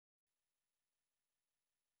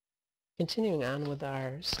Continuing on with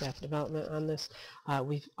our staff development on this,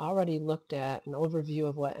 we've already looked at an overview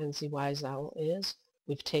of what NC-WISE-OWL is.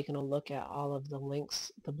 We've taken a look at all of the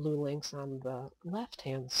links, the blue links on the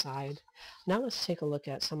left-hand side. Now let's take a look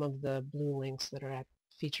at some of the blue links that are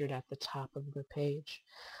featured at the top of the page.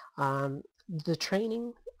 The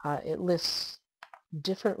training, it lists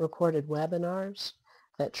different recorded webinars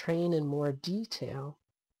that train in more detail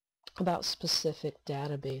about specific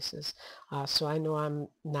databases. So I know I'm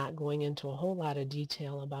not going into a whole lot of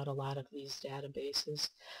detail about a lot of these databases,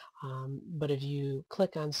 but if you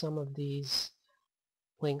click on some of these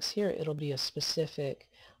links here, it'll be a specific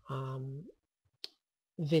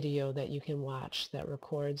video that you can watch that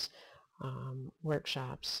records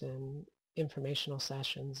workshops and informational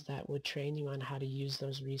sessions that would train you on how to use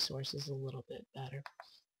those resources a little bit better.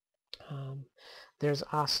 There's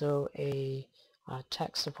also a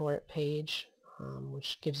tech support page,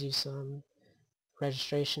 which gives you some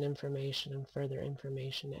registration information and further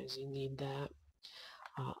information as you need that.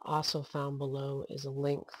 Also found below is a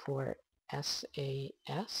link for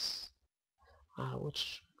SAS,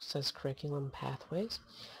 which says Curriculum Pathways.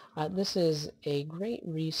 This is a great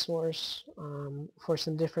resource for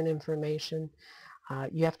some different information.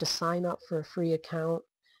 You have to sign up for a free account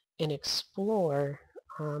and explore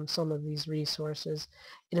some of these resources.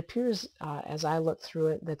 It appears, as I look through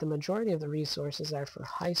it, that the majority of the resources are for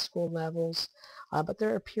high school levels, but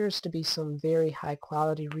there appears to be some very high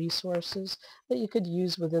quality resources that you could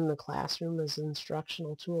use within the classroom as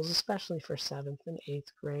instructional tools, especially for 7th and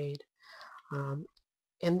 8th grade.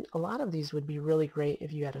 And a lot of these would be really great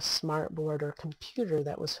if you had a smart board or computer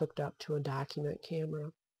that was hooked up to a document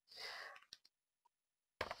camera.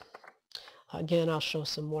 Again, I'll show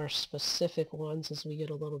some more specific ones as we get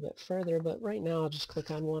a little bit further, but right now I'll just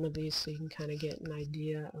click on one of these so you can kind of get an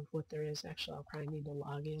idea of what there is. Actually, I'll probably need to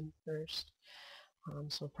log in first,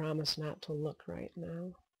 so promise not to look right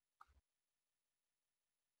now.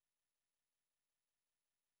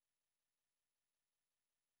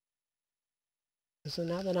 So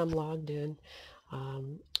now that I'm logged in,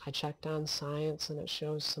 I checked on science and it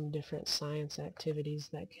shows some different science activities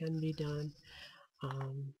that can be done.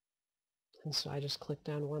 And so I just clicked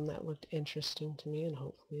on one that looked interesting to me and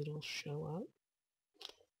hopefully it'll show up.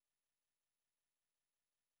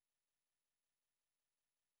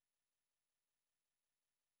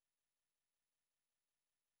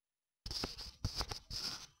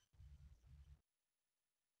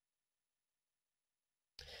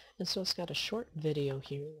 And so it's got a short video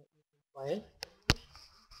here that you can play.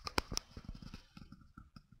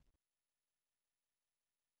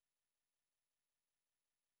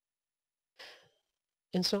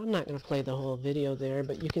 And so I'm not going to play the whole video there,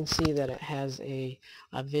 but you can see that it has a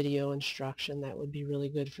video instruction that would be really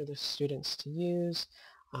good for the students to use.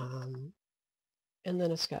 And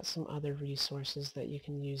then it's got some other resources that you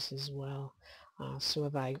can use as well. So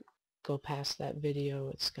if I go past that video,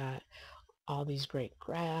 it's got all these great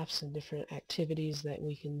graphs and different activities that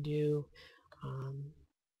we can do.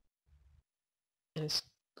 And it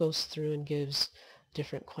goes through and gives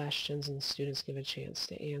different questions and students give a chance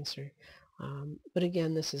to answer. But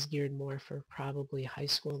again, this is geared more for probably high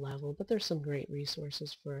school level, but there's some great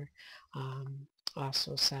resources for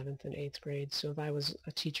also 7th and 8th grade. So if I was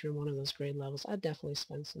a teacher in one of those grade levels, I'd definitely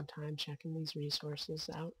spend some time checking these resources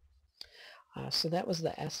out. So that was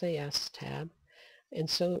the SAS tab. And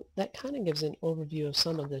so that kind of gives an overview of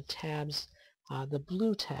some of the tabs, the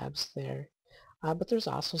blue tabs there. But there's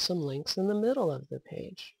also some links in the middle of the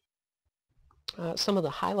page. Some of the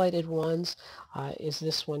highlighted ones is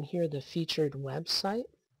this one here, the featured website.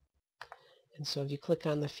 And so if you click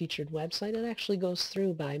on the featured website, it actually goes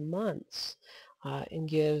through by months and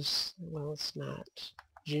gives, well, it's not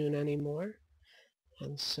June anymore.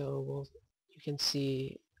 And so you can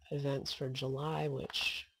see events for July,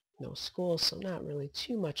 which no school, so not really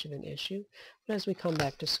too much of an issue. But as we come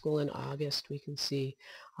back to school in August, we can see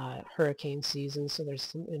hurricane season, so there's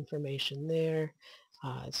some information there.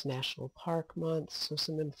 It's National Park Month, so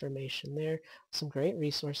some information there. Some great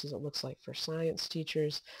resources, it looks like, for science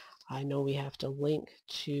teachers. I know we have to link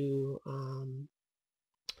to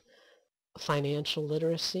financial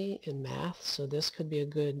literacy and math, so this could be a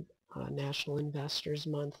good National Investors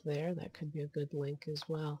Month there. That could be a good link as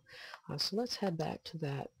well. So let's head back to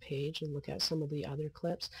that page and look at some of the other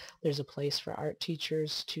clips. There's a place for art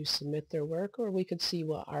teachers to submit their work, or we could see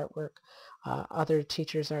what artwork other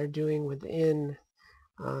teachers are doing within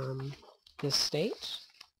the state.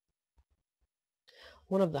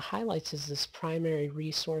 One of the highlights is this primary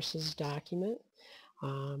resources document.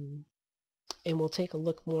 And we'll take a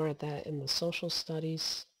look more at that in the social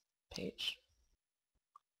studies page.